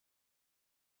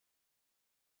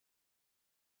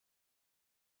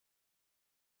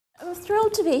I'm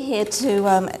thrilled to be here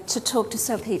to talk to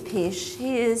Sopheap Pich.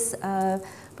 He is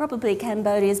probably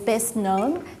Cambodia's best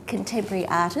known contemporary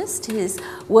artist. His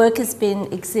work has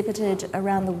been exhibited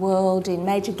around the world in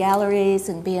major galleries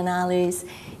and biennales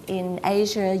in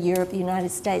Asia, Europe, the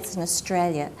United States and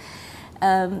Australia.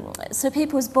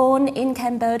 Sopheap was born in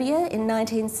Cambodia in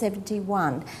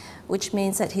 1971, which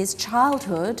means that his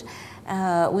childhood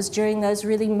was during those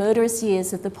really murderous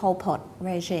years of the Pol Pot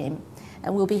regime.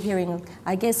 And we'll be hearing,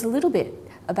 I guess, a little bit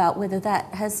about whether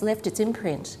that has left its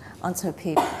imprint on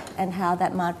Sopheap and how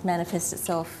that might manifest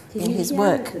itself in his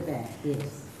work.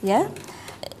 Yes. Yeah?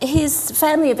 His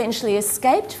family eventually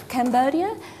escaped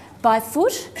Cambodia by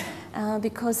foot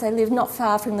because they lived not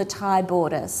far from the Thai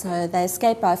border. So they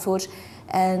escaped by foot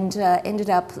and ended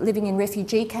up living in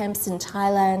refugee camps in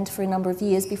Thailand for a number of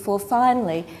years before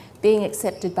finally being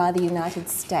accepted by the United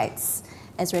States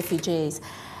as refugees.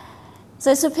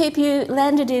 So Sopheap, you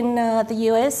landed in the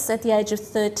US at the age of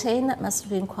 13. That must have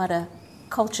been quite a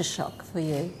culture shock for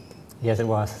you. Yes, it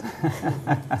was.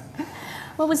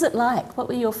 What was it like? What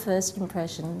were your first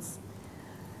impressions?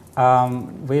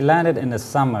 We landed in the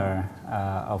summer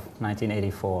of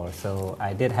 1984, so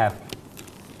I did have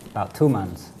about 2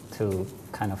 months to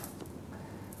kind of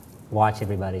watch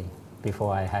everybody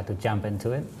before I had to jump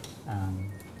into it.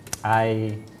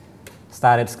 I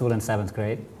started school in 7th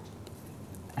grade.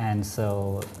 And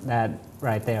so that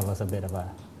right there was a bit of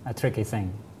a tricky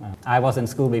thing. I was in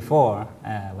school before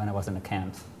when I was in the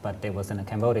camps, but it was in a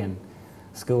Cambodian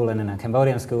school, and in a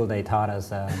Cambodian school they taught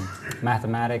us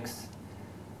mathematics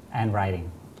and writing.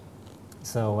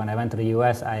 So when I went to the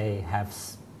US, I have,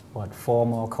 4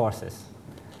 more courses.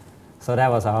 So that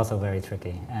was also very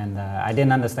tricky. And I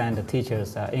didn't understand the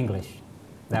teacher's English.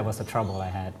 That was the trouble I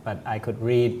had, but I could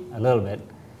read a little bit,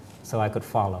 so I could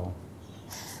follow.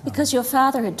 Because your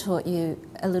father had taught you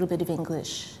a little bit of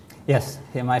English. Yes,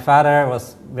 my father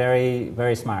was very,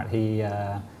 very smart. He,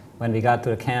 when we got to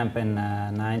the camp in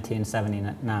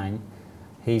 1979,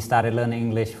 he started learning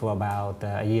English for about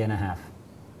a year and a half.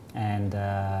 And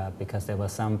because there were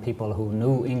some people who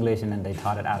knew English and then they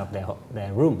taught it out of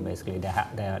their room, basically,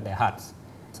 their huts.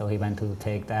 So he went to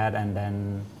take that, and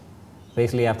then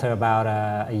basically after about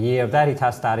a year of that, he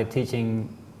started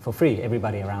teaching for free,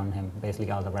 everybody around him, basically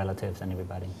all the relatives and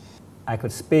everybody. I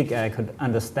could speak, I could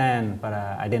understand, but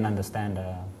I didn't understand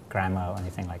grammar or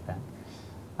anything like that.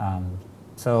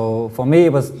 So for me,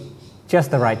 it was just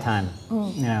the right time.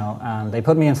 You know, they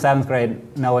put me in 7th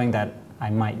grade knowing that I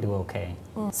might do okay.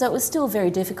 So it was still very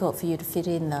difficult for you to fit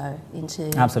in, though, into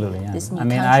Absolutely, yeah. this new I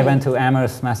mean, country. I went to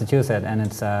Amherst, Massachusetts, and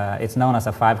it's known as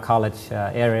a 5-college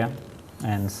area,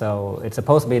 and so it's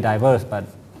supposed to be diverse, but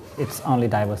it's only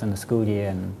diverse in the school year,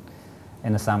 and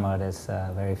in the summer there's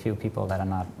very few people that are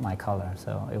not my color,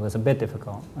 so it was a bit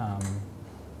difficult.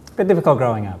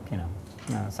 Growing up, you know,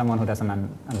 someone who doesn't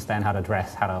understand how to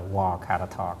dress, how to walk, how to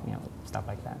talk, you know, stuff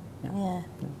like that. Yeah.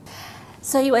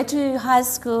 So you went to high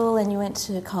school and you went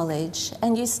to college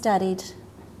and you studied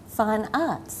fine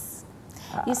arts.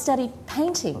 You studied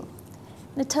painting.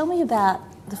 Now tell me about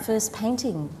the first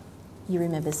painting you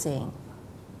remember seeing.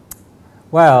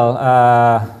 Well,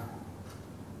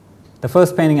 the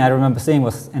first painting I remember seeing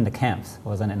was in the camps,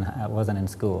 wasn't in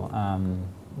school,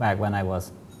 back when I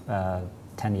was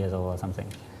 10 years old or something.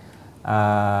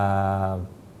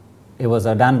 It was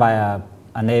done by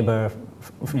a neighbor,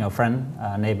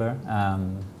 neighbor,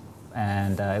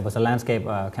 and it was a landscape,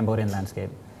 Cambodian landscape.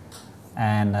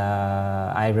 And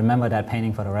I remember that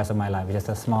painting for the rest of my life, just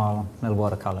a small little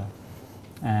watercolor.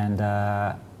 And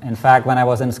in fact, when I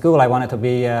was in school, I wanted to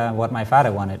be what my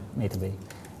father wanted me to be,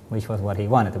 which was what he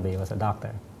wanted to be, was a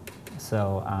doctor.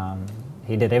 So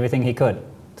he did everything he could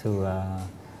to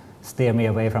steer me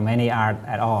away from any art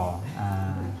at all.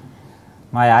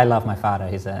 I love my father.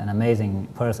 He's an amazing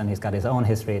person. He's got his own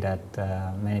history that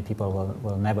many people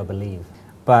will never believe.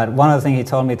 But one of the things he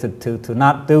told me to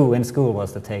not do in school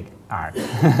was to take art.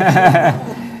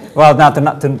 Well, not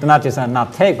just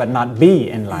not take, but not be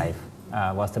in life,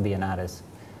 was to be an artist,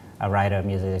 a writer,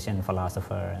 musician,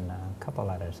 philosopher, and a couple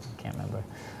others. I can't remember.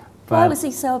 But why was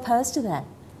he so opposed to that?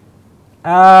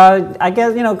 I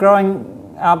guess, you know,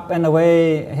 growing up in the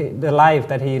way, the life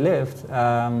that he lived,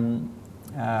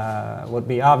 would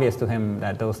be obvious to him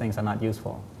that those things are not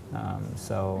useful.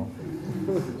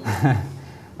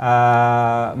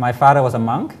 My father was a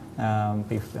monk.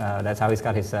 That's how he's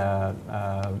got his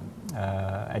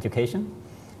education.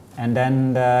 And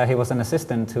then he was an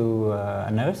assistant to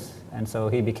a nurse, and so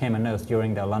he became a nurse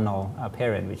during the Lunnol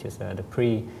period, which is the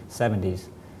pre-70s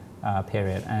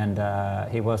period. And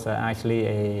he was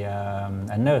actually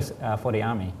a nurse for the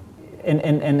army.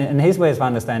 in his ways of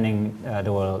understanding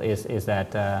the world is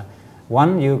that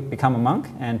one, you become a monk,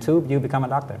 and two, you become a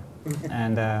doctor.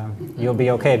 And you'll be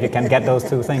okay if you can get those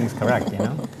two things correct, you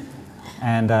know.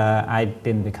 And I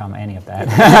didn't become any of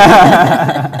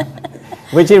that,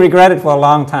 which he regretted for a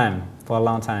long time,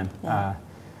 Yeah.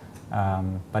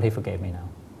 But he forgave me now.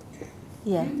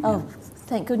 Yeah. Oh,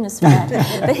 thank goodness for that.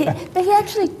 but he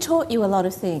actually taught you a lot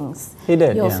of things. He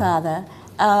did. Your yeah. father,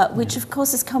 which of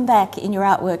course has come back in your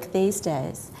artwork these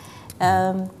days.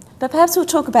 But perhaps we'll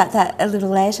talk about that a little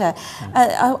later.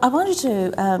 I wanted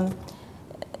to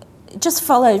just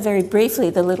follow very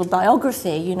briefly the little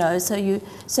biography. You know, so you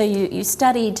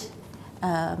studied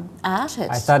art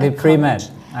at I studied pre-med.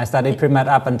 I studied pre-med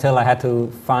up until I had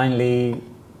to finally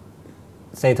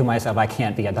say to myself, I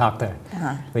can't be a doctor,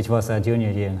 which was a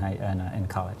junior year in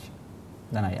college.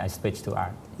 Then I switched to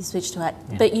art. You switched to art,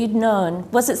 Yeah. but you'd known.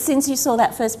 Was it since you saw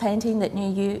that first painting that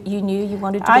you knew you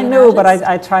wanted to be I an knew, artist? but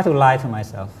I try to lie to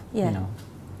myself. Yeah. You know.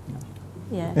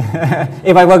 Yeah.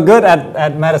 If I were good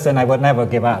at medicine, I would never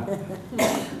give up.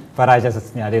 But I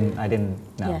just, I didn't.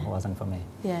 No, Yeah. it wasn't for me.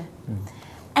 Yeah.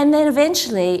 And then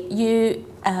eventually you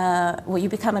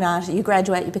become an artist. You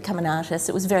graduate, you become an artist.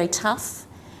 It was very tough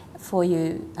for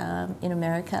you in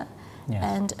America. Yes.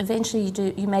 And eventually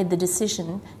you made the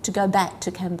decision to go back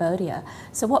to Cambodia.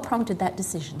 So what prompted that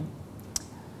decision?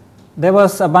 There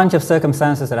was a bunch of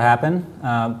circumstances that happened,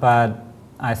 but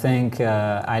I think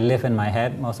I live in my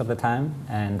head most of the time,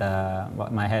 and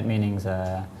what my head means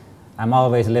I'm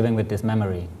always living with this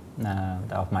memory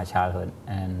of my childhood,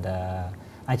 and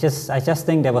I just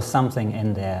think there was something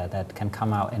in there that can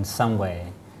come out in some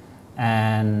way,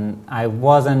 and I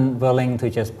wasn't willing to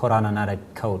just put on another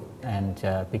coat and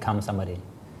become somebody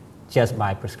just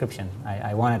by prescription.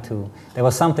 I wanted to. There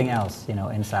was something else, you know,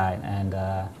 inside, and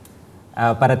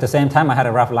but at the same time I had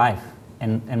a rough life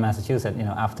in Massachusetts, you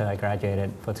know, after I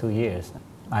graduated for 2 years.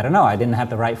 I don't know, I didn't have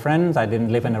the right friends, I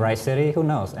didn't live in the right city, who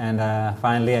knows? And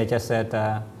finally I just said,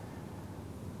 I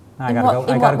gotta go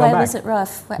back. In what way was it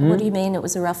rough? What do you mean it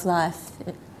was a rough life?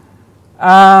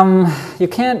 You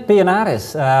can't be an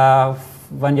artist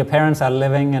when your parents are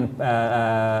living in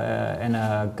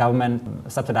a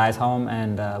government subsidized home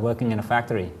and working in a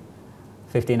factory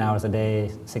 15 hours a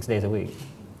day, 6 days a week.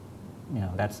 You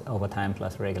know, that's overtime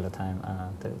plus regular time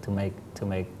to make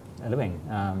a living.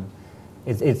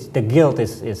 The guilt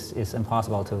is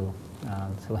impossible to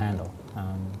handle.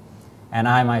 And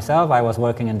I myself, I was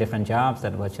working in different jobs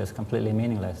that were just completely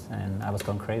meaningless, and I was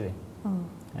going crazy.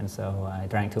 And so I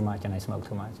drank too much and I smoked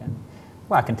too much, and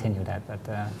well, I continued that, but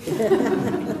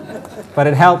but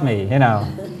it helped me, you know,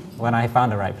 when I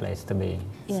found the right place to be.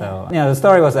 Yeah. So you know, the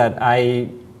story was that I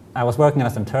was working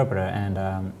as an interpreter,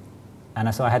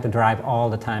 and so I had to drive all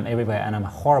the time, everywhere, and I'm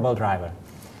a horrible driver.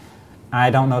 I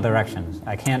don't know directions.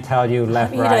 I can't tell you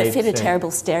left, You right. don't fit a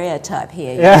terrible stereotype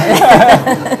here.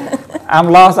 Yeah. I'm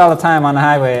lost all the time on the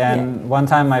highway, and one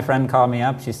time my friend called me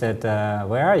up. She said,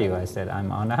 where are you? I said,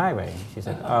 I'm on the highway. She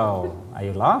said, oh, are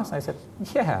you lost? I said,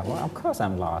 yeah, well, of course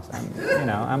I'm lost.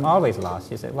 I'm always lost.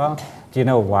 She said, well, do you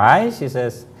know why? She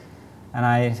says, and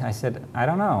I said, I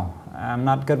don't know. I'm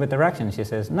not good with directions. She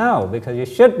says, no, because you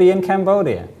should be in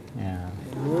Cambodia. Yeah.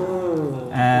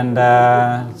 And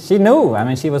she knew. I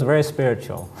mean, she was very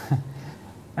spiritual.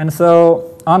 And so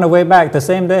on the way back, the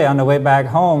same day, on the way back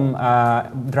home,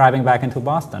 driving back into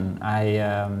Boston, I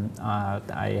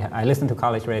listened to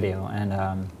college radio, and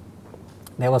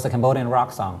there was a Cambodian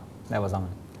rock song that was on.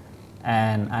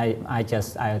 And I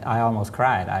almost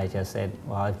cried. I just said,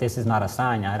 well, if this is not a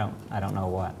sign, I don't know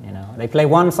what, you know. They play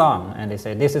one song, and they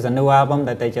say, this is a new album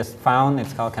that they just found.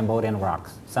 It's called Cambodian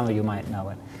Rocks. Some of you might know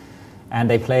it. And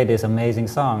they played this amazing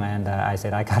song, and I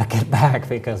said, I gotta get back,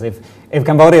 because if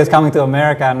Cambodia is coming to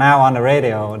America now on the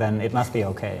radio, then it must be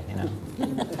okay, you know.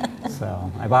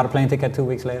 So I bought a plane ticket 2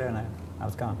 weeks later, and I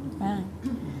was gone. Right.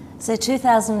 So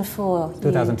 2004.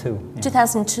 2002. Yeah.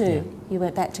 2002, Yeah. you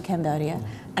went back to Cambodia. Yeah.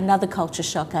 Another culture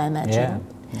shock, I imagine. Yeah.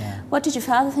 Yeah. What did your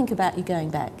father think about you going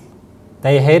back?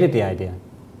 They hated the idea.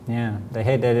 Yeah,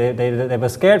 they were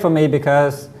scared for me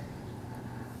because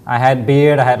I had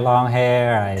beard, I had long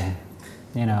hair,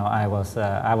 I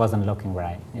wasn't looking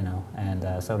right, you know, and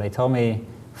so they told me,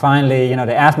 finally, you know,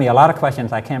 they asked me a lot of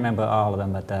questions, I can't remember all of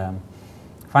them, but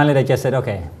finally they just said,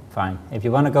 okay, fine, if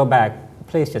you want to go back,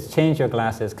 please just change your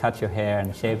glasses, cut your hair,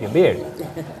 and shave your beard,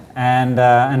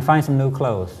 and find some new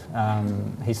clothes.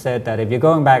 He said that if you're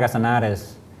going back as an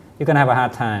artist, you're going to have a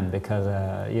hard time because,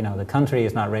 you know, the country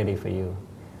is not ready for you.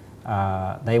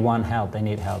 They want help,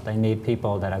 they need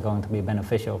people that are going to be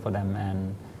beneficial for them,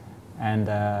 and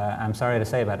I'm sorry to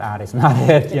say, but art is not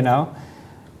it, you know.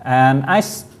 And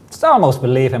almost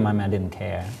believe him. I mean, I didn't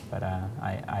care, but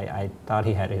I thought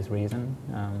he had his reason.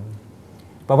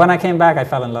 But when I came back, I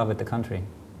fell in love with the country.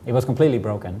 It was completely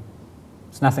broken.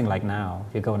 It's nothing like now.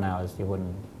 If you go now, you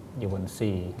wouldn't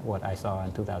see what I saw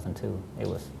in 2002. It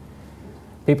was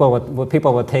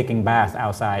people were taking baths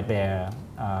outside their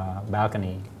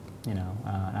balcony, you know.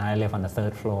 And I live on the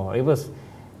 3rd floor.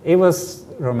 It was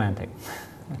romantic.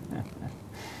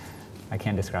 I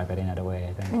can't describe it any other way,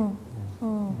 I think. Mm.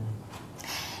 Mm.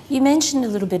 You mentioned a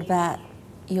little bit about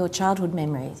your childhood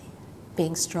memories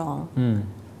being strong. Mm.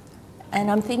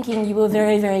 And I'm thinking you were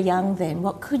very, very young then.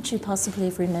 What could you possibly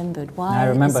have remembered? Why? I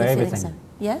remember is the feeling everything. So?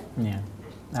 Yeah? Yeah,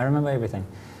 I remember everything.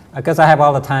 Because I have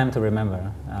all the time to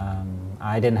remember.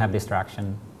 I didn't have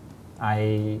distraction.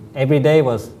 Every day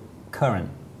was current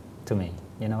to me.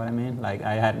 You know what I mean? Like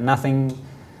I had nothing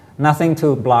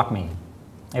to block me.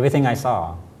 Everything I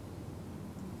saw,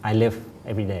 I live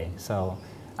every day. So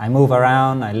I move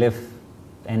around, I live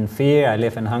in fear, I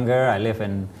live in hunger,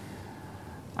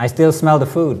 I still smell the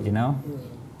food, you know?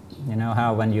 You know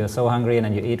how when you're so hungry and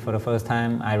then you eat for the first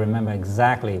time, I remember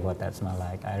exactly what that smelled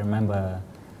like. I remember,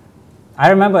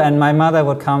 and my mother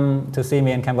would come to see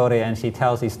me in Cambodia and she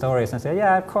tells these stories and say,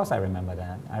 yeah, of course I remember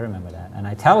that. And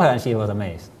I tell her and she was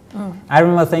amazed. Mm. I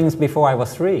remember things before I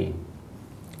was 3.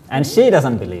 And she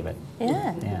doesn't believe it.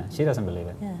 Yeah. Yeah, she doesn't believe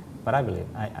it. Yeah. But I believe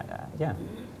it. Yeah.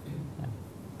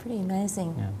 Pretty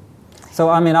amazing. Yeah. So,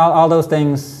 I mean, all those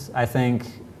things, I think,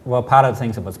 well, part of the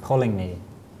things that was pulling me,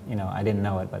 you know, I didn't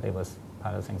know it, but it was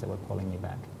part of the things that were pulling me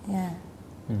back. Yeah.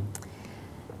 Mm.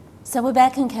 So we're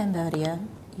back in Cambodia.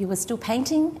 You were still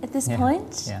painting at this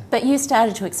point, but you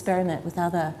started to experiment with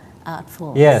other art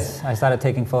forms. Yes, I started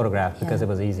taking photographs because it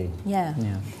was easy. Yeah.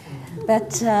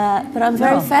 But I'm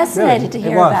very fascinated to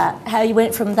hear about how you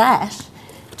went from that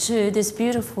to this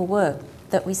beautiful work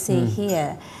that we see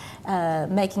here,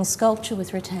 making sculpture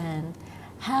with rattan.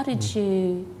 How did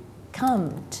you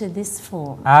come to this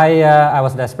form? I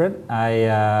was desperate.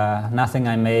 Nothing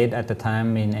I made at the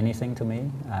time meant anything to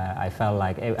me. I felt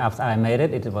like after I made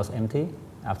it, it was empty.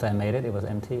 After I made it, it was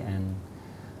empty, and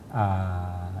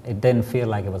it didn't feel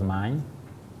like it was mine.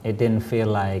 It didn't feel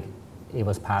like it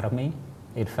was part of me.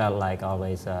 It felt like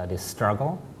always this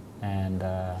struggle, and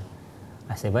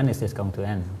I said, when is this going to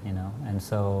end, you know? And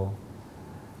so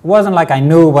it wasn't like I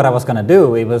knew what I was going to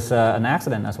do. It was an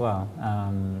accident as well.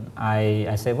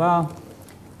 I said, well,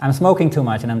 I'm smoking too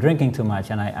much and I'm drinking too much,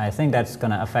 and I think that's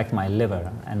going to affect my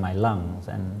liver and my lungs.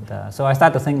 And so I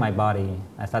started to think my body.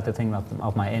 I started to think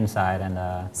of my inside. And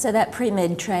so that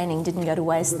pre-med training didn't go to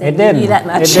waste then? It didn't. You knew that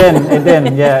much? It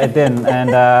didn't. Yeah, it didn't.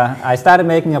 And I started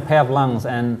making a pair of lungs,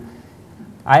 and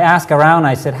I asked around.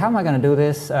 I said, how am I going to do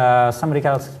this? Somebody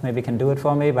else maybe can do it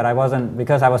for me, but I wasn't,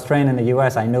 because I was trained in the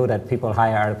US, I knew that people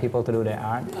hire other people to do their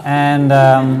art. And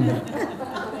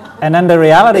then the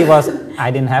reality was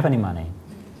I didn't have any money.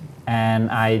 And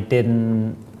I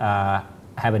didn't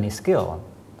have any skill,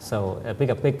 so a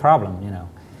big problem, you know.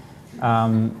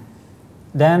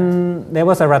 Then there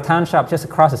was a rattan shop just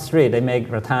across the street. They make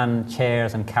rattan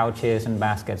chairs and couches and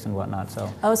baskets and whatnot. So.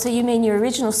 Oh, so you mean your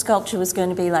original sculpture was going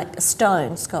to be like a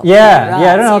stone sculpture? Yeah, right?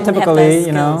 yeah. I don't know. So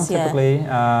Typically,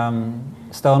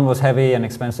 stone was heavy and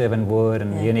expensive, and wood,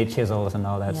 and you need chisels and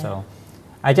all that. Yeah. So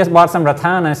I just bought some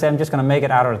rattan, and I said I'm just going to make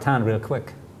it out of rattan real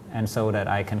quick, and so that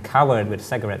I can cover it with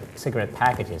cigarette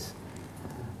packages,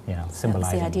 you know,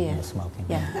 symbolizing smoking.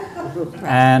 Yeah. Right.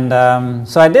 And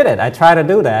so I did it. I tried to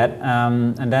do that,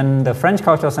 and then the French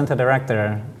Cultural Center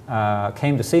director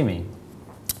came to see me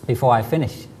before I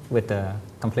finished with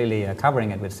completely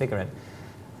covering it with cigarette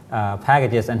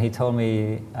packages, and he told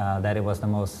me that it was the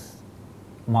most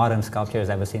modern sculpture I've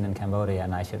ever seen in Cambodia,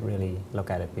 and I should really look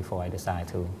at it before I decide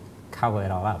to cover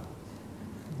it all up.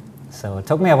 So it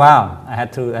took me a while. I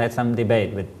had some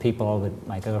debate with people, with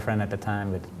my girlfriend at the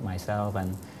time, with myself,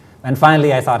 and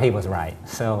finally I thought he was right.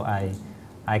 So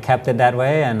I kept it that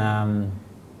way, and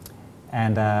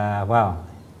well,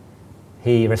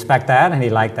 he respected that, and he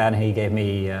liked that, and he gave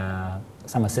me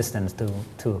some assistance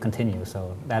to continue.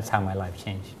 So that's how my life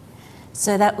changed.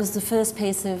 So that was the first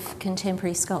piece of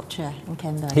contemporary sculpture in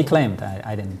Cambodia? He claimed.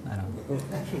 I don't know.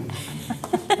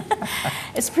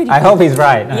 It's pretty I hope he's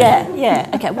right.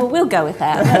 Yeah. Okay, well, we'll go with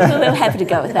that. We're happy to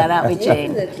go with that, aren't we,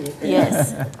 Jean?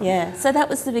 Yes, yeah. So that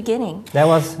was the beginning. That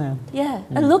was, yeah.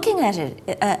 And looking at it,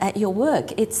 at your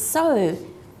work, it's so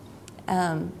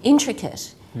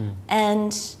intricate.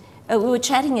 And we were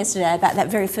chatting yesterday about that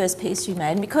very first piece you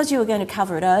made, and because you were going to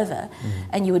cover it over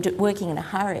and you were working in a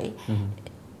hurry,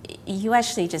 you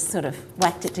actually just sort of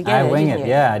whacked it together. I wing didn't it, you?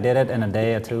 yeah. I did it in a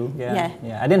day or two. Yeah.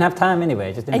 I didn't have time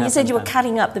anyway. Just didn't and have you said you were time.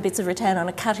 cutting up the bits of rattan on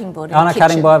a cutting board. On a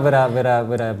cutting board with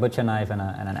a butcher knife and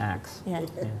an axe. Yeah.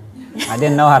 I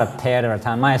didn't know how to tear the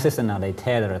rattan. My assistant now, they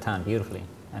tear the rattan beautifully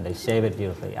and they shave it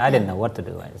beautifully. I didn't know what to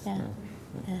do. I just, yeah.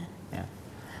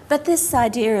 But this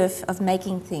idea of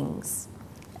making things,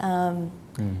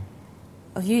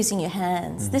 of using your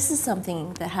hands, this is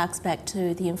something that harks back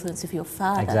to the influence of your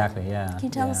father. Exactly, yeah. Can you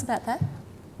tell us about that?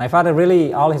 My father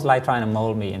really, all his life, trying to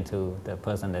mold me into the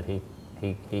person that he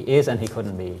is and he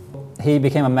couldn't be. He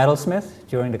became a metalsmith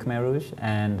during the Khmer Rouge,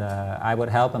 and I would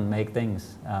help him make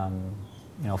things.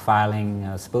 You know, filing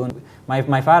a spoon.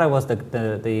 My father was the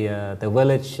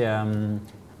village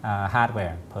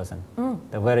hardware person,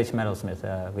 the village metalsmith.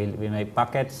 We made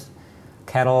buckets,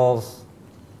 kettles,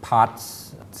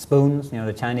 pots, spoons, you know,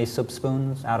 the Chinese soup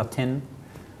spoons out of tin,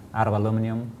 out of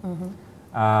aluminum.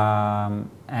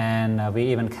 And we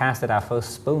even casted our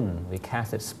first spoon. We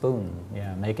casted spoon,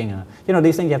 making a, you know,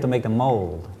 these things you have to make the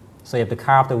mold. So you have to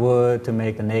carve the wood to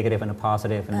make the negative and the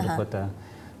positive, and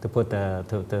to put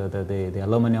the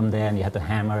aluminum there, and you have to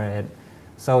hammer it.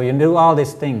 So you do all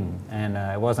this thing, and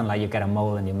it wasn't like you get a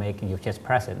mold and you just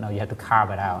press it. No, you have to carve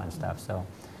it out and stuff. So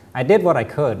I did what I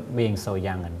could, being so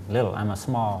young and little. I'm a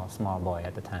small boy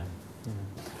at the time.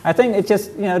 I think it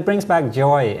just, you know, it brings back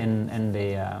joy in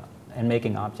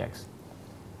making objects.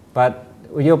 But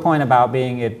your point about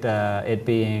being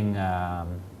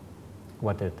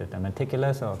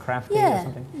meticulous or crafty or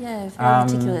something? Yeah, very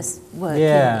meticulous work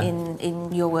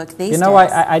in your work these days. You know,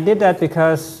 I did that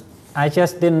because I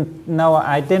just didn't know,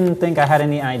 I didn't think I had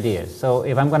any ideas. So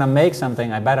if I'm going to make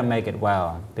something, I better make it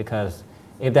well, because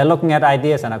if they're looking at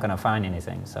ideas, they're not going to find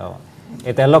anything. So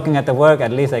if they're looking at the work,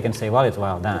 at least they can say, well, it's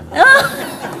well done.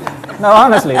 No,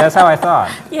 honestly, that's how I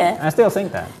thought. Yeah. I still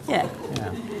think that. Yeah.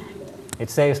 It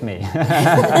saves me.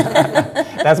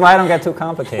 That's why I don't get too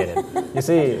complicated. You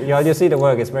see the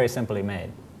work is very simply made.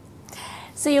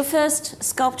 So your first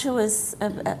sculpture was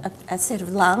a set of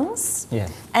lungs.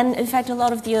 Yes. And in fact, a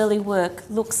lot of the early work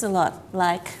looks a lot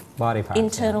like body parts,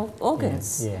 internal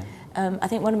organs. Yeah. I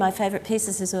think one of my favourite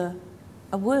pieces is a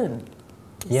womb.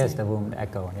 Yes, the womb, the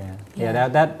echo,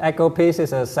 that echo piece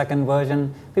is a second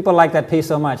version. People like that piece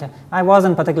so much. I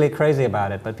wasn't particularly crazy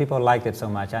about it, but people liked it so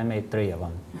much, I made 3 of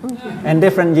them. In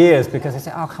different years, because they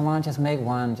said, oh, come on, just make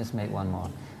one more.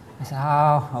 I said,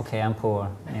 oh, okay, I'm poor,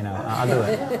 you know, I'll do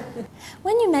it.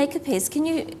 When you make a piece, can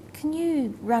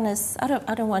you run us,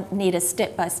 I don't need a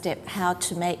step-by-step how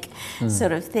to make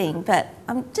sort of thing, but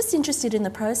I'm just interested in the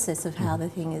process of how the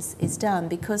thing is done,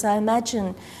 because I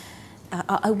imagine,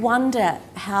 I wonder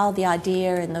how the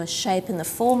idea and the shape and the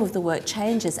form of the work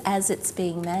changes as it's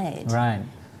being made. Right.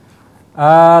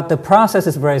 The process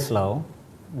is very slow.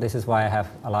 This is why I have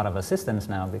a lot of assistants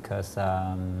now, because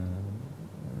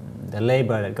the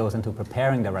labor that goes into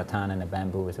preparing the rattan and the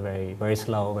bamboo is very, very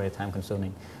slow, very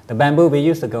time-consuming. The bamboo we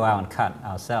used to go out and cut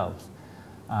ourselves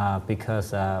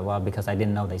because I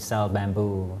didn't know they sell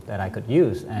bamboo that I could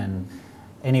use. And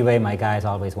anyway, my guys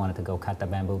always wanted to go cut the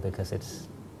bamboo because it's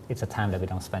a time that we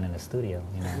don't spend in the studio,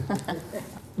 you know.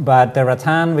 But the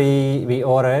rattan, we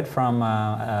order it from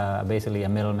basically a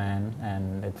middleman,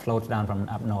 and it floats down from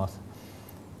up north,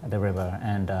 the river,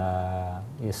 and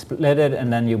you split it,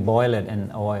 and then you boil it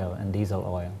in oil, in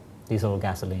diesel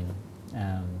gasoline,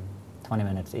 20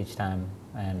 minutes each time,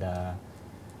 and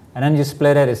then you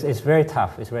split it. It's very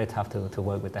tough. It's very tough to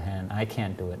work with the hand. I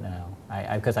can't do it now,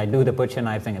 because I do the butcher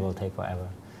knife thing. It will take forever.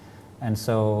 And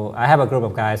so I have a group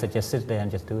of guys that just sit there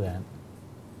and just do that.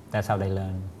 That's how they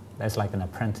learn. That's like an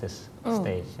apprentice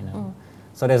stage, you know.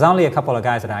 So there's only a couple of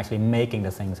guys that are actually making the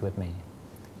things with me.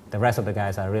 The rest of the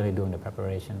guys are really doing the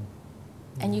preparation.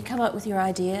 And you come up with your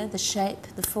idea, the shape,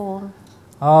 the form?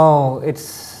 Oh,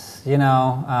 it's, you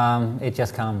know, it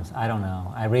just comes. I don't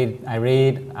know. I read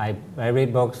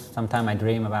books. Sometimes I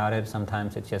dream about it.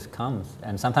 Sometimes it just comes.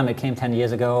 And sometimes it came 10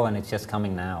 years ago and it's just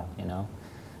coming now, you know,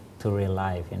 to real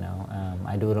life, you know.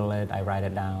 I doodle it, I write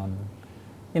it down.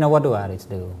 You know, what do artists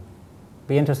do?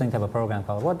 Be interesting to have a program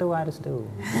called What Do Artists Do?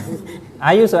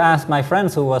 I used to ask my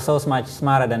friends who were so much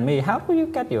smarter than me, how do you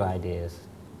get your ideas?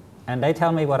 And they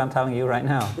tell me what I'm telling you right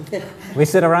now. We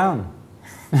sit around.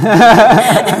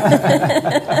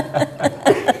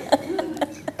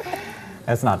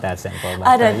 That's not that simple. But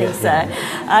I don't think so.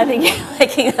 I think you're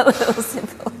making it a little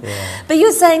simple. Yeah. But you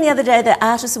were saying the other day that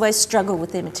artists always struggle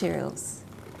with their materials.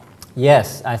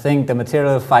 Yes, I think the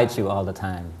material fights you all the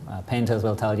time. Painters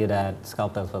will tell you that,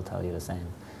 sculptors will tell you the same.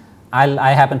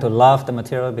 I happen to love the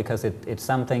material because it's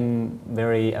something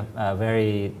very,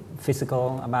 very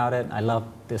physical about it. I love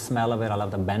the smell of it, I love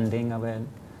the bending of it.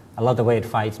 I love the way it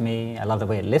fights me. I love the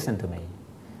way it listens to me.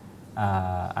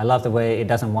 I love the way it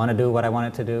doesn't want to do what I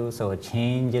want it to do, so it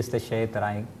changes the shape that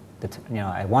I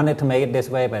wanted to make it this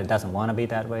way, but it doesn't want to be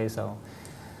that way. So,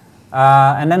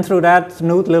 and then through that,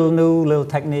 new little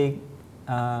technique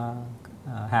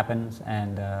happens,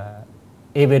 and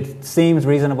if it seems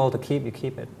reasonable to keep, you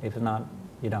keep it. If it's not,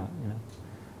 you don't.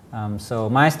 So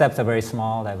my steps are very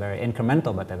small. They're very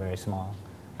incremental, but they're very small.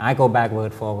 I go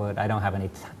backward, forward. I don't have any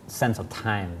sense of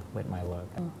time with my work.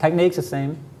 Technique's the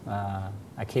same.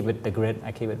 I keep it the grid.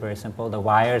 I keep it very simple. The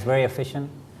wire is very efficient.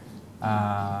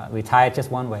 We tie it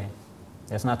just one way.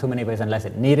 There's not too many ways unless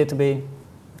it needed to be.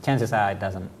 Chances are it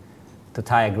doesn't. To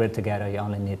tie a grid together, you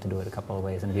only need to do it a couple of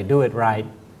ways. And if you do it right,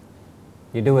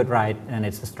 and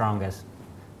it's the strongest.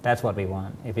 That's what we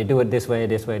want. If you do it this way,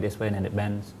 this way, this way, then it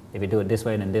bends. If you do it this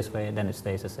way and then this way, then it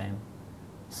stays the same.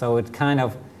 So it's kind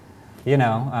of,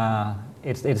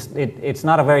 it's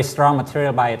not a very strong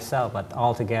material by itself, but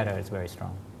all together it's very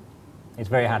strong. It's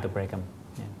very hard to break them.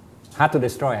 Yeah. Hard to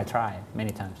destroy. I try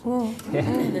many times.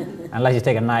 Yeah. Unless you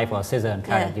take a knife or a scissor and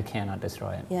cut it, you cannot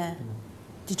destroy it. Yeah.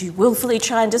 Did you willfully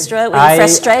try and destroy it? Were you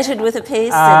frustrated with a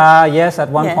piece? Yes, at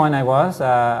one point I was.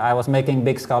 I was making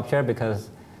big sculpture because,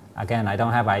 again, I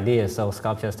don't have ideas, so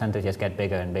sculptures tend to just get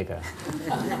bigger and bigger.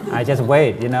 I just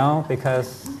wait,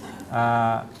 because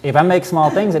if I make small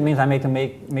things, it means I need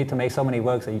to make so many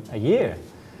works a year.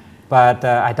 But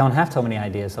I don't have so many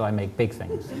ideas, so I make big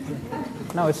things.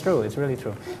 No, it's true. It's really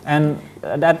true. And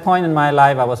at that point in my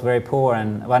life, I was very poor.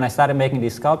 And when I started making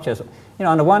these sculptures,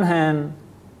 on the one hand,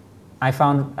 I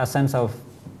found a sense of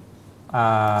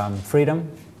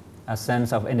freedom, a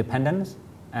sense of independence,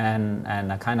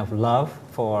 and a kind of love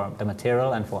for the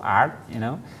material and for art,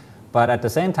 But at the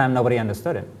same time, nobody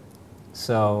understood it.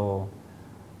 So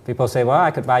people say, well,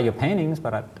 I could buy your paintings,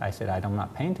 but I said, I'm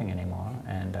not painting anymore.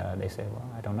 And they say, well,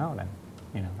 I don't know then.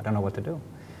 I don't know what to do.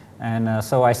 And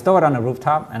so I stored on a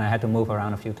rooftop, and I had to move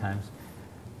around a few times.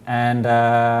 And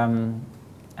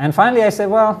finally I said,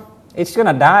 well, it's going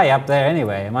to die up there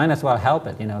anyway. I might as well help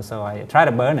it, So I tried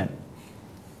to burn it.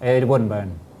 It wouldn't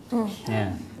burn.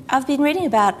 Yeah. I've been reading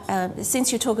about,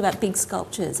 since you talk about big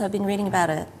sculptures, I've been reading about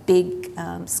a big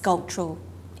sculptural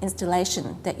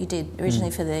installation that you did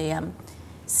originally for the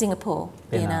Singapore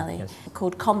Biennale,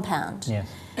 called Compound. Yes.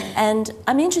 And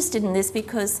I'm interested in this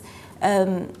because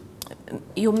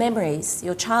your memories,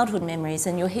 your childhood memories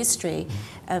and your history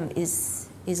is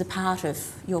a part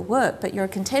of your work, but you're a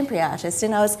contemporary artist,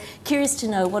 and I was curious to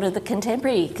know what are the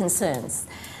contemporary concerns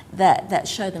that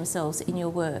show themselves in your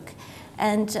work.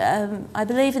 And I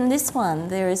believe in this one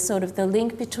there is sort of the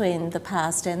link between the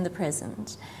past and the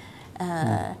present.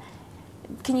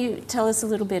 Can you tell us a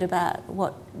little bit about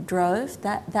what drove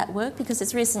that work? Because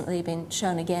it's recently been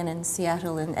shown again in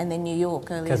Seattle and then New York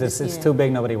earlier this year. Because it's too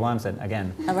big, nobody wants it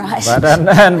again. Oh, right. But,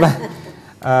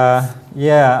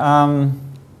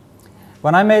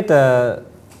 when I made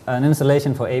an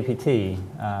installation for APT,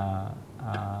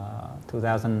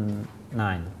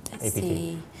 2009, That's APT.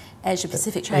 the Asia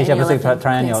Pacific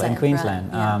Triennial in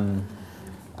Queensland.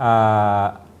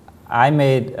 Right. I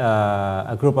made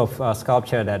a group of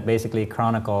sculpture that basically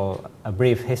chronicle a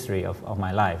brief history of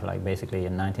my life. Like basically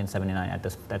in 1979,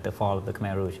 at the fall of the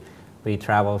Khmer Rouge, we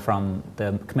traveled from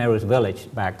the Khmer Rouge village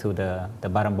back to the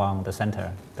Battambang, the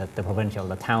center, the provincial,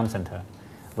 the town center,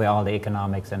 where all the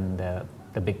economics and the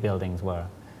big buildings were.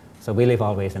 So we live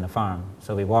always in a farm,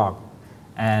 so we walked.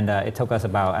 And it took us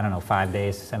about, 5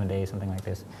 days, 7 days, something like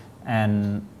this.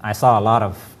 And I saw a lot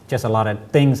of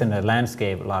things in the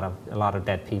landscape, a lot of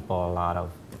dead people, a lot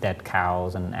of dead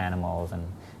cows and animals and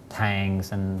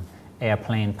tanks and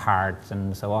airplane parts,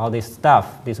 and so all this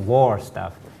stuff, this war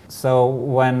stuff. So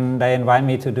when they invite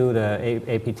me to do the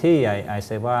APT, I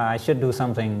said, well, I should do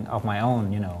something of my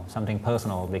own, something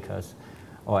personal,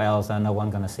 or else no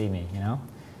one's going to see me,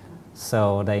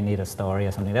 So they need a story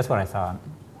or something. That's what I thought.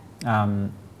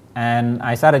 And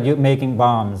I started making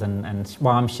bombs and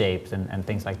bomb shapes and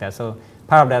things like that. So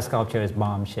part of that sculpture is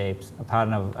bomb shapes. A part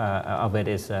of it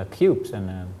is cubes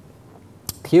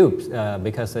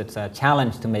because it's a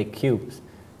challenge to make cubes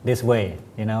this way,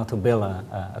 to build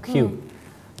a cube,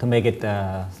 to make it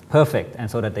perfect,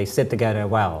 and so that they sit together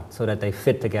well, so that they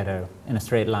fit together in a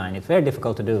straight line. It's very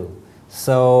difficult to do.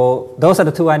 So those are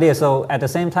the two ideas. So at the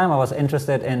same time, I was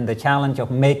interested in the challenge of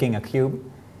making a cube.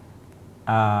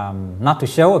 Not to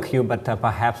show a cube, but to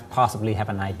perhaps possibly have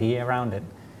an idea around it.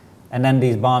 And then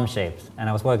these bomb shapes. And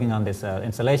I was working on this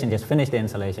installation, just finished the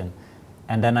installation.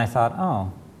 And then I thought,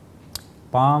 oh,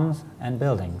 bombs and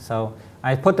buildings. So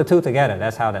I put the two together.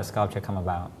 That's how that sculpture came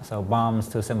about. So bombs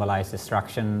to symbolize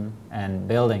destruction, and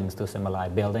buildings to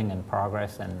symbolize building and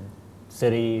progress and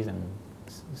cities and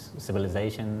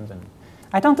civilizations. And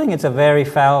I don't think it's a very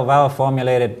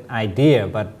well-formulated idea,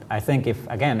 but I think if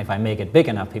I make it big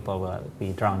enough, people will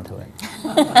be drawn to it.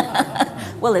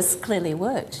 Well, it's clearly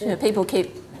worked. You know, people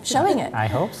keep showing it. I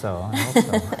hope so. I hope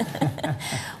so.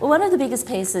 Well, one of the biggest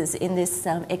pieces in this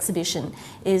exhibition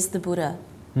is the Buddha.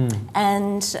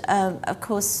 And of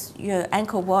course, your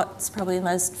Angkor Wat's probably the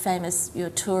most famous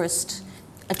tourist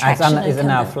attraction. It's in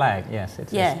our flag, yes.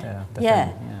 It's just, the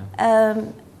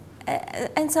thing,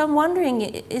 and so I'm wondering,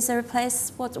 is there a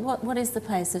place, what is the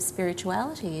place of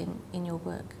spirituality in your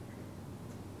work?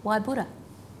 Why Buddha?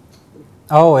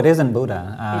 Oh, it isn't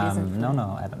Buddha. It isn't. No,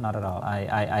 not at all.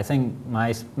 I think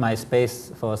my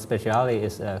space for spirituality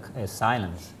is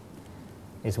silence.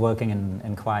 It's working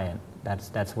in quiet.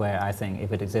 That's where I think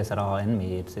if it exists at all in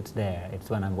me, it's there. It's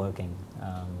when I'm working.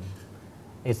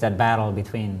 It's that battle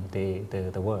between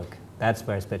the work. That's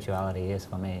where spirituality is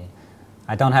for me.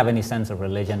 I don't have any sense of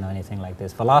religion or anything like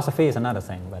this. Philosophy is another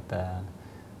thing, but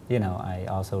I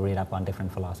also read up on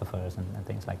different philosophers and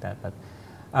things like that. But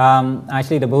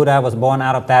actually, the Buddha was born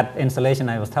out of that installation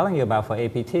I was telling you about for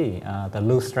APT. The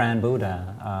loose strand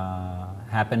Buddha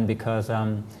happened because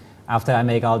after I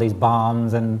make all these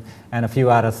bombs and a few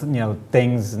other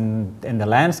things in the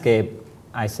landscape,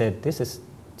 I said, this is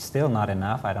still not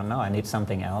enough. I don't know. I need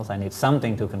something else. I need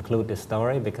something to conclude this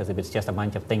story, because if it's just a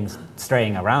bunch of things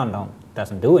straying around,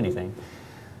 doesn't do anything.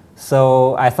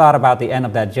 So I thought about the end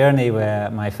of that journey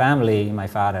where my family, my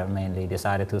father mainly,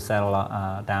 decided to settle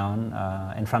down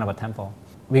in front of a temple.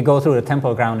 We go through the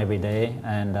temple ground every day,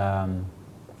 and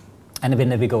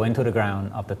then we go into the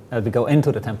ground of we go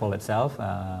into the temple itself,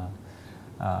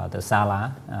 the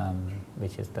sala,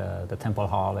 which is the temple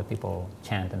hall where people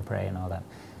chant and pray and all that.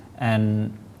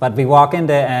 But we walk in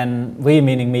there, and we,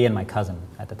 meaning me and my cousin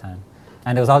at the time,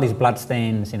 and there was all these blood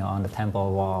stains, on the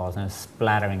temple walls, and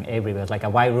splattering everywhere. It's like a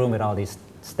white room with all these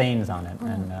stains on it.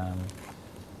 And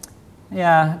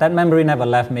that memory never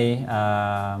left me.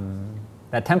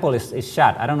 That temple is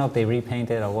shut. I don't know if they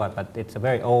repainted or what, but it's a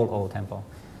very old temple.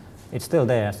 It's still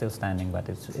there, still standing, but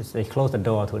they closed the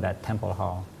door to that temple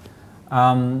hall.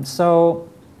 So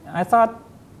I thought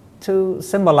to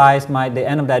symbolize the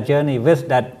end of that journey with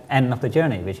that end of the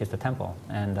journey, which is the temple.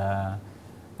 And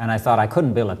I thought I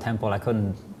couldn't build a temple. I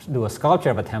couldn't do a sculpture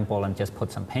of a temple and just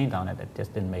put some paint on it. It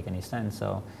just didn't make any sense.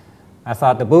 So I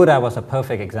thought the Buddha was a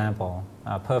perfect example,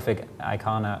 a perfect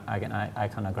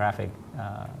iconographic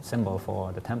symbol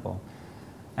for the temple.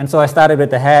 And so I started with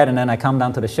the head, and then I come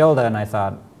down to the shoulder, and I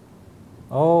thought,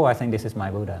 oh, I think this is my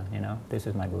Buddha, this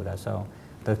is my Buddha. So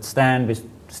the stand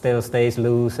still stays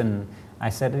loose, and I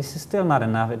said, this is still not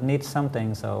enough, it needs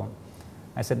something. So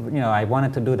I said, I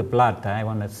wanted to do the blood. I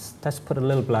wanted to just put a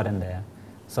little blood in there.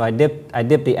 So I dipped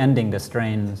the ending, the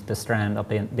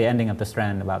ending of the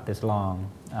strand about this long.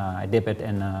 I dip it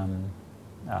in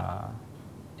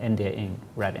India ink,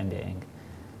 red India ink.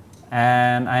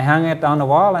 And I hung it on the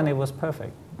wall, and it was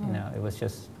perfect. It was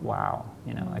just, wow,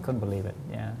 I couldn't believe it,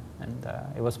 yeah. And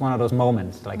it was one of those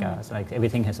moments, it's like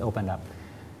everything has opened up.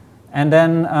 And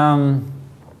then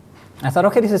I thought,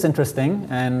 okay, this is interesting.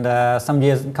 And a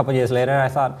couple years later, I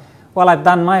thought, well, I've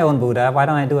done my own Buddha. Why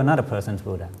don't I do another person's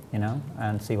Buddha,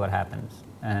 and see what happens?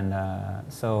 And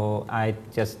so I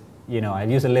just, I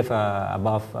used to live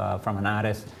above from an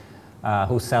artist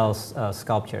who sells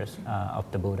sculptures of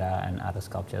the Buddha and other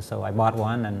sculptures. So I bought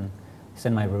one, and it's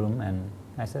in my room. And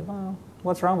I said, well,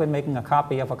 what's wrong with making a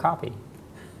copy of a copy?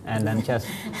 And then just,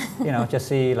 just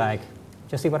see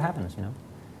what happens,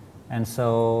 And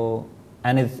so.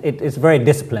 And it's very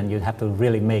disciplined. You have to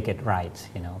really make it right,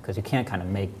 because you can't kind of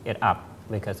make it up,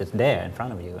 because it's there in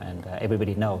front of you, and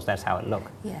everybody knows that's how it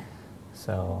looks. Yeah.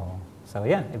 So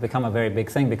yeah, it became a very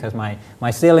big thing, because my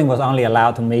ceiling was only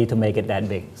allowed to me to make it that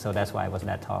big, so that's why it was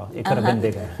that tall. It could have been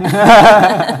bigger.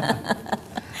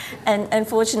 And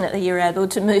fortunately, you're able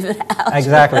to move it out.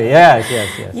 Exactly. Yes.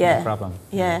 Yeah. No problem.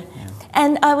 Yeah.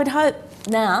 And I would hope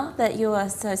now that you are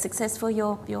so successful,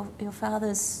 your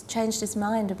father's changed his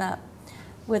mind about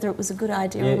whether it was a good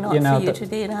idea or not for you to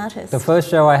be an artist. The first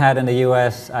show I had in the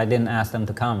US, I didn't ask them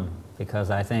to come,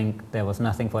 because I think there was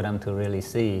nothing for them to really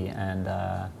see, and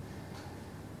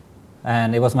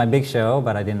it was my big show,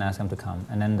 but I didn't ask them to come.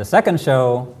 And then the second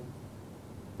show,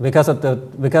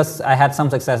 because I had some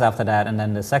success after that, and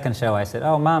then the second show I said,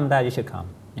 oh, Mom, Dad, you should come.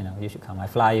 You should come. I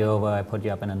fly you over, I put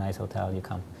you up in a nice hotel, you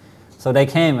come. So they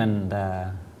came, and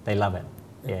they love it.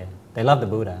 Yeah. They love the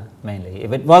Buddha, mainly.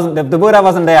 If it wasn't, if the Buddha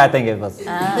wasn't there, I think it was,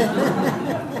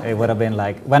 it would have been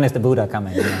like, when is the Buddha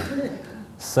coming?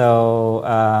 So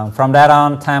from that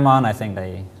time on, I think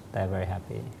they're very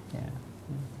happy. Yeah,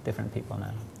 different people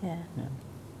now. Yeah.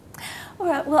 All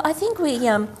right. Well, I think we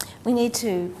we need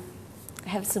to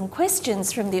have some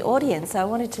questions from the audience. I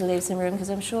wanted to leave some room because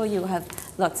I'm sure you'll have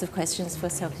lots of questions for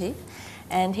Sopheap.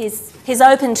 And he's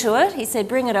open to it. He said,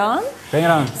 bring it on. Bring it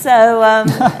on. So,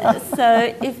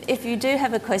 so if you do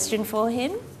have a question for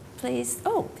him, please.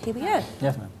 Oh, here we go.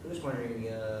 Yes, ma'am. I was just wondering,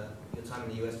 your time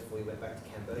in the US before you went back to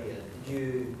Cambodia, did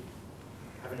you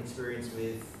have an experience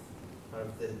with kind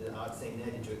of the art scene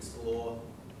there? Did you explore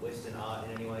Western art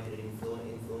in any way? Did it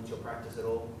influence your practice at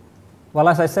all? Well,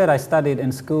 as I said, I studied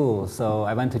in school, so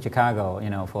I went to Chicago,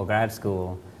 for grad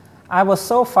school. I was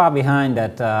so far behind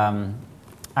that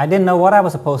I didn't know what I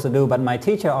was supposed to do, but my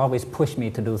teacher always pushed me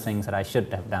to do things that I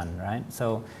should have done, right?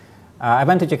 So I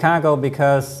went to Chicago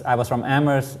because I was from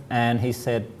Amherst, and he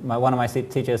said, one of my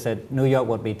teachers said, New York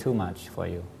would be too much for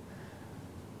you.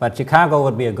 But Chicago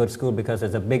would be a good school because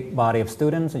there's a big body of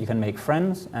students, and you can make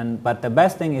friends, but the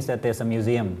best thing is that there's a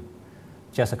museum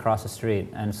just across the street,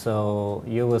 and so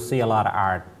you will see a lot of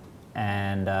art.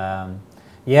 And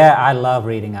yeah, I love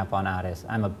reading up on artists.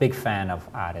 I'm a big fan of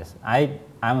artists.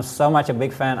 I'm so much a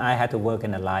big fan, I had to work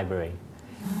in the library.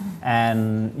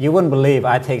 And you wouldn't believe,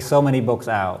 I take so many books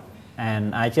out,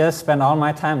 and I just spend all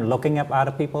my time looking up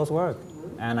other people's work,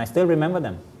 and I still remember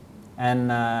them. And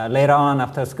later on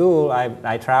after school,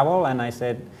 I travel, and I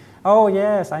said, oh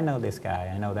yes, I know this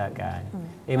guy, I know that guy,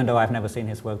 even though I've never seen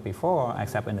his work before,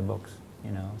 except in the books.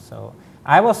 So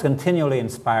I was continually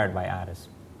inspired by artists.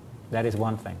 That is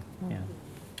one thing.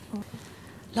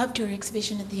 Loved your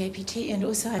exhibition at the APT, and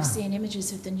also I've seen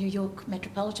images of the New York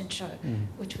Metropolitan Show,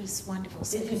 which was wonderful.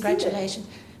 So congratulations.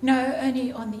 No,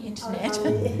 only on the internet.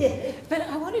 But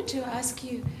I wanted to ask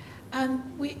you,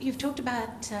 you've talked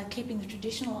about keeping the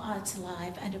traditional arts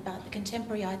alive and about the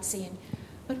contemporary art scene,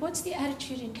 but what's the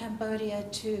attitude in Cambodia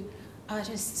to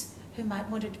artists who might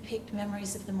want to depict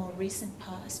memories of the more recent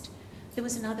past? There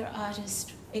was another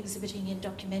artist exhibiting in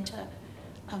Documenta,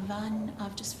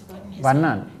 I've just forgotten his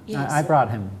name. Yes. I brought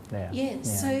him there. Yes,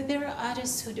 Yeah. so there are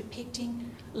artists who are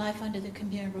depicting life under the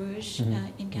Khmer Rouge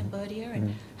in Cambodia,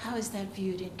 and how is that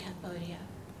viewed in Cambodia?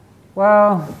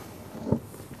 Well,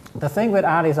 the thing with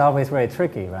art is always very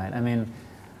tricky, right? I mean,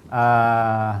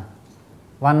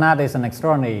 Van Nat is an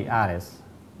extraordinary artist.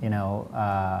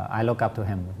 I look up to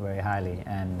him very highly,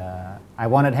 and I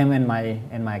wanted him in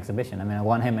my exhibition. I mean, I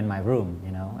want him in my room.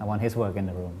 I want his work in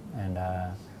the room, and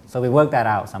so we worked that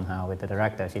out somehow with the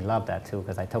director. She loved that too,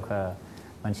 because I took her,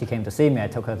 when she came to see me, I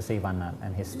took her to see Van Nat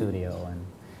and his studio, and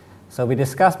so we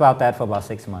discussed about that for about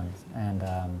 6 months. And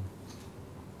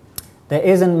there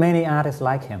isn't many artists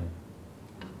like him.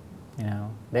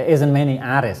 There isn't many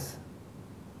artists.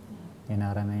 You know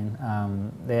what I mean?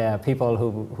 There are people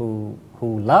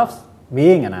who loves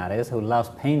being an artist, who loves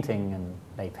painting, and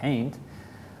they paint,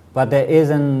 but there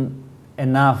isn't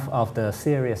enough of the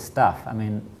serious stuff. I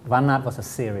mean, Van Nat was a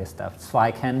serious stuff.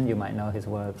 Swai Ken, you might know his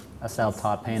work, a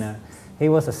self-taught painter. He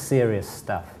was a serious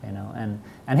stuff, and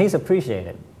he's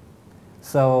appreciated.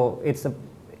 So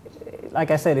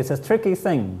like I said, it's a tricky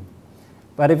thing.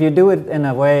 But if you do it in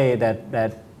a way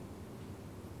that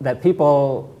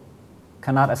people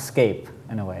cannot escape,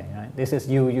 in a way, right? This is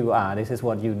you are, this is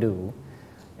what you do.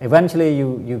 Eventually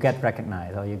you get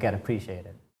recognized or you get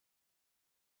appreciated.